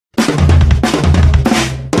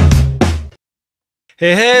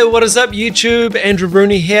Hey, hey, what is up YouTube? Andrew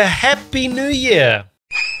Bruni here. Happy New Year!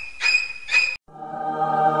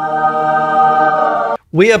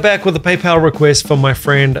 We are back with a PayPal request from my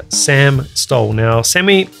friend Sam Stoll. Now,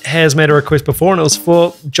 Sammy has made a request before and it was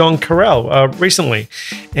for John Carell recently.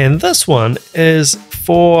 And this one is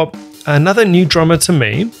for another new drummer to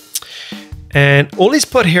me. And all he's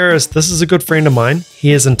put here is, this is a good friend of mine.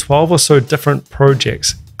 He is in 12 or so different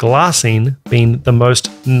projects, Glassine being the most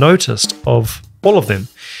noticed of all of them.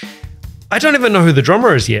 I don't even know who the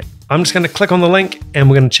drummer is yet. I'm just going to click on the link and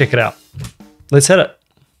we're going to check it out. Let's hit it.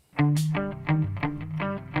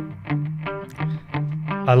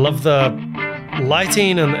 I love the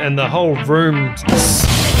lighting and the whole room.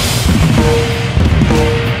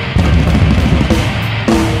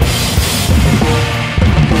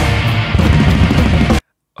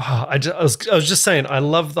 Oh, I was just saying, I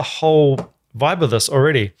love the whole vibe of this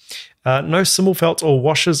already. No cymbal felts or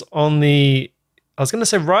washers on the, I was going to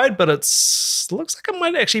say ride, but it looks like it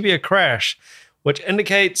might actually be a crash, which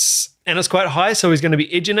indicates, and it's quite high, so he's going to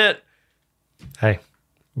be edging it. Hey,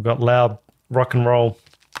 we've got loud rock and roll.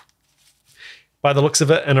 By the looks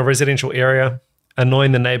of it, in a residential area,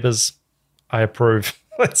 annoying the neighbors, I approve.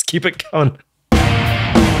 Let's keep it going.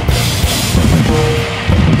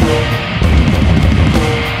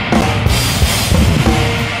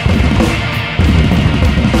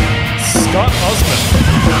 Scott OSMENT.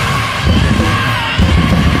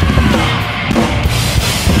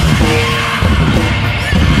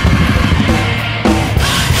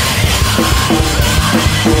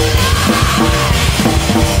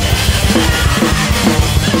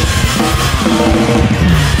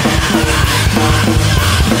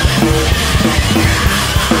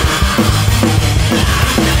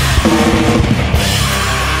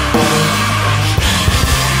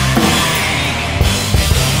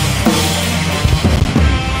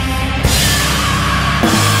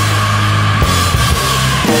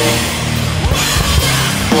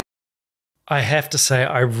 I have to say,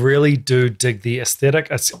 I really do dig the aesthetic.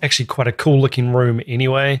 It's actually quite a cool looking room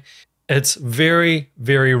anyway. It's very,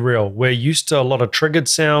 very real. We're used to a lot of triggered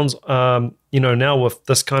sounds, you know, now with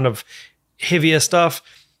this kind of heavier stuff.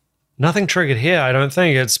 Nothing triggered here, I don't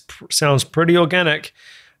think. It sounds pretty organic.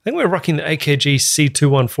 I think we're rocking the AKG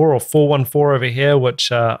C214 or 414 over here,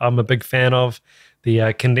 which I'm a big fan of,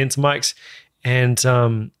 the condenser mics. And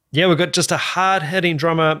yeah, we've got just a hard-hitting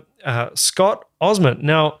drummer, Scott OSMENT.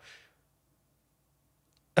 Now,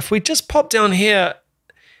 if we just pop down here,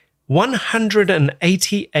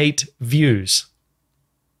 188 views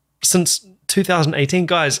since 2018.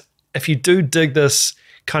 Guys, if you do dig this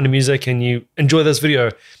kind of music and you enjoy this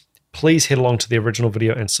video, please head along to the original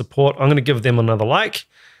video and support. I'm going to give them another like.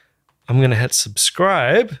 I'm going to hit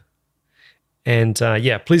subscribe. And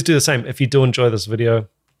yeah, please do the same if you do enjoy this video.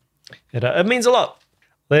 It means a lot.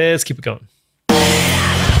 Let's keep it going.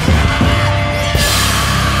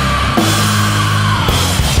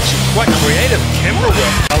 Quite creative camera work.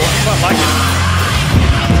 I like it.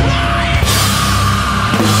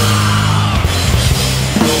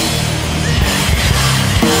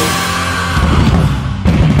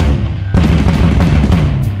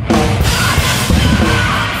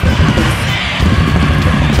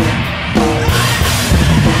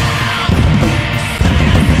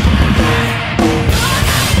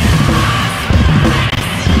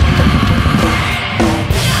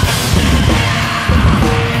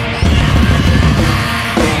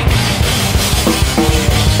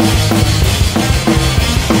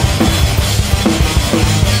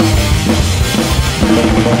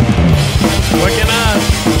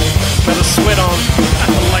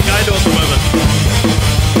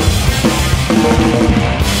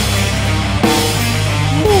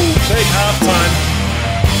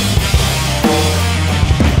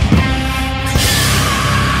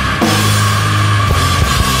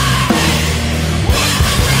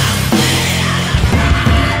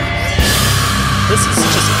 This is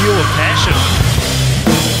just pure passion.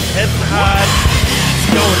 Hitting hard, it's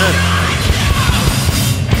going in.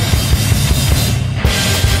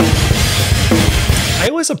 I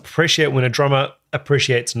always appreciate when a drummer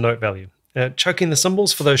appreciates note value. Choking the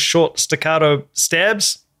cymbals for those short staccato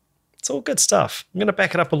stabs, it's all good stuff. I'm going to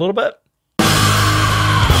back it up a little bit.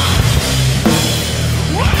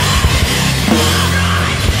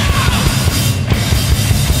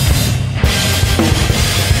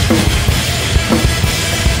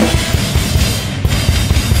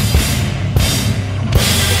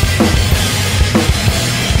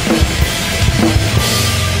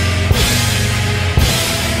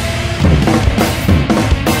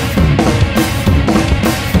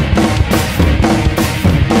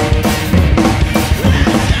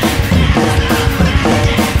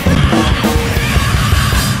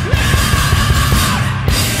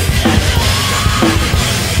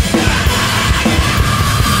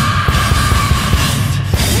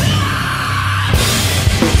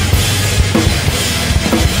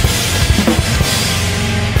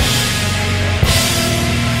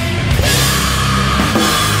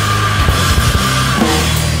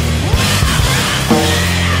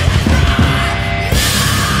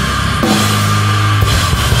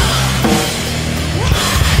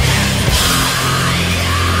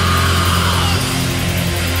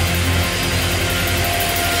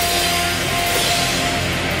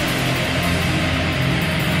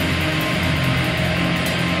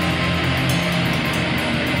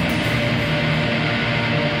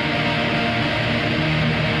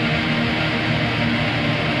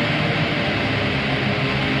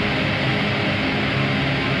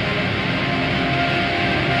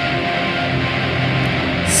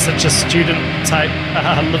 such a student type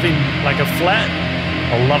living like a flat.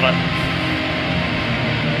 I love it.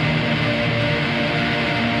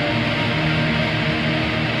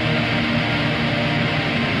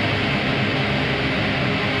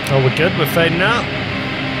 Oh, we're good. We're fading out.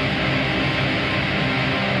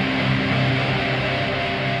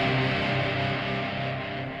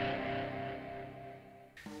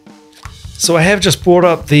 So I have just brought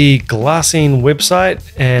up the Glassine website,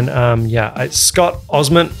 and yeah, Scott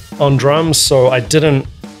OSMENT on drums. So I didn't,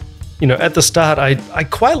 you know, at the start, I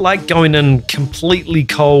quite like going in completely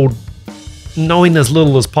cold, knowing as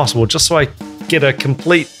little as possible, just so I get a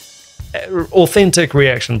complete, authentic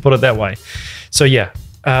reaction, put it that way. So yeah,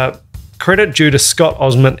 credit due to Scott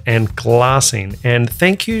OSMENT and Glassine, and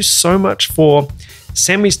thank you so much for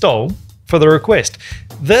Sammy Stoll for the request.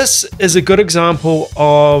 This is a good example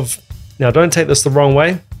of, now don't take this the wrong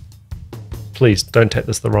way. Please don't take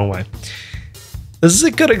this the wrong way. This is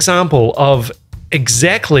a good example of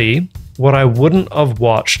exactly what I wouldn't have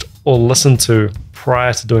watched or listened to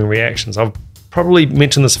prior to doing reactions. I've probably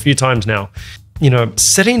mentioned this a few times now. You know,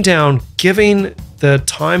 sitting down, giving the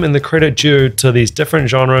time and the credit due to these different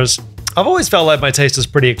genres. I've always felt like my taste is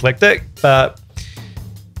pretty eclectic, but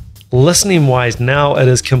listening wise now it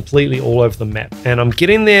is completely all over the map, and I'm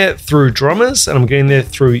getting there through drummers, and I'm getting there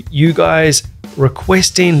through you guys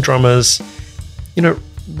requesting drummers, you know,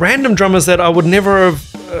 random drummers that I would never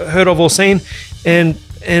have heard of or seen, and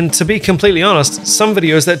to be completely honest, some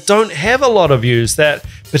videos that don't have a lot of views, that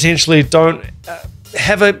potentially don't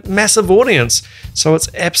have a massive audience. So it's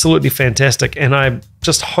absolutely fantastic, and I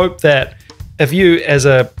just hope that if you, as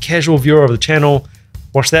a casual viewer of the channel,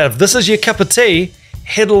 watch that. If this is your cup of tea,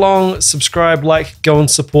 head along, subscribe, like, go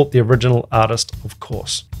and support the original artist, of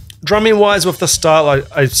course. Drumming wise with the style,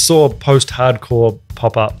 I saw post-hardcore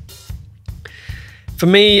pop up. For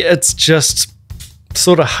me, it's just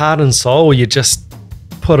sort of heart and soul. You just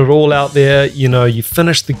put it all out there, you know, you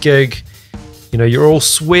finish the gig, you know, you're all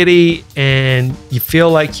sweaty and you feel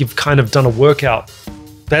like you've kind of done a workout.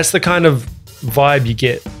 That's the kind of vibe you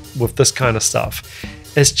get with this kind of stuff.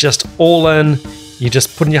 It's just all in. You're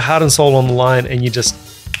just putting your heart and soul on the line, and you just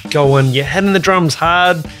go in, you're hitting the drums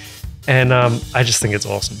hard, and I just think it's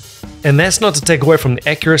awesome. And that's not to take away from the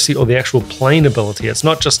accuracy or the actual playing ability. It's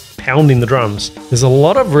not just pounding the drums. There's a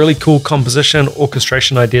lot of really cool composition,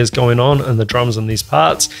 orchestration ideas going on in the drums in these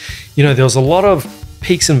parts. You know, there was a lot of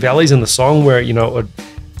peaks and valleys in the song where, you know,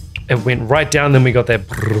 it went right down, then we got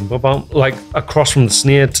that like across from the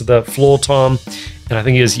snare to the floor tom, and I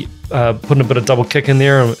think he was putting a bit of double kick in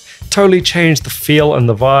there, and totally changed the feel and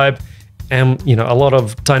the vibe, and you know, a lot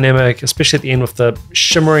of dynamic, especially at the end with the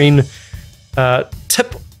shimmering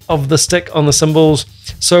tip of the stick on the cymbals.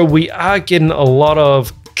 So we are getting a lot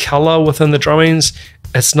of color within the drummings.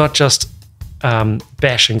 It's not just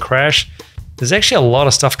bash and crash. There's actually a lot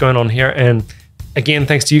of stuff going on here, and again,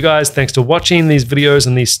 thanks to you guys, thanks to watching these videos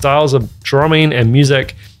and these styles of drumming and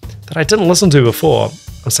music that I didn't listen to before.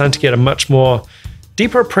 I'm starting to get a much more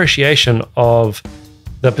deeper appreciation of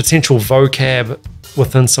the potential vocab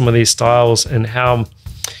within some of these styles, and how,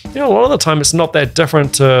 you know, a lot of the time it's not that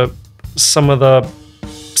different to some of the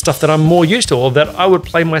stuff that I'm more used to or that I would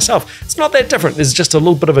play myself. It's not that different. There's just a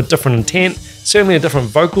little bit of a different intent, certainly a different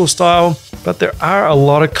vocal style, but there are a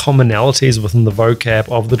lot of commonalities within the vocab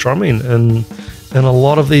of the drumming and a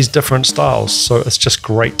lot of these different styles. So it's just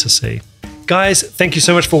great to see. Guys, thank you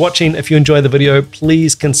so much for watching. If you enjoyed the video,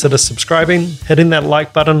 please consider subscribing, hitting that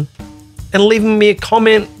like button, and leaving me a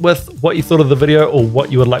comment with what you thought of the video or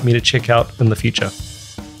what you would like me to check out in the future.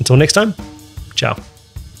 Until next time, ciao.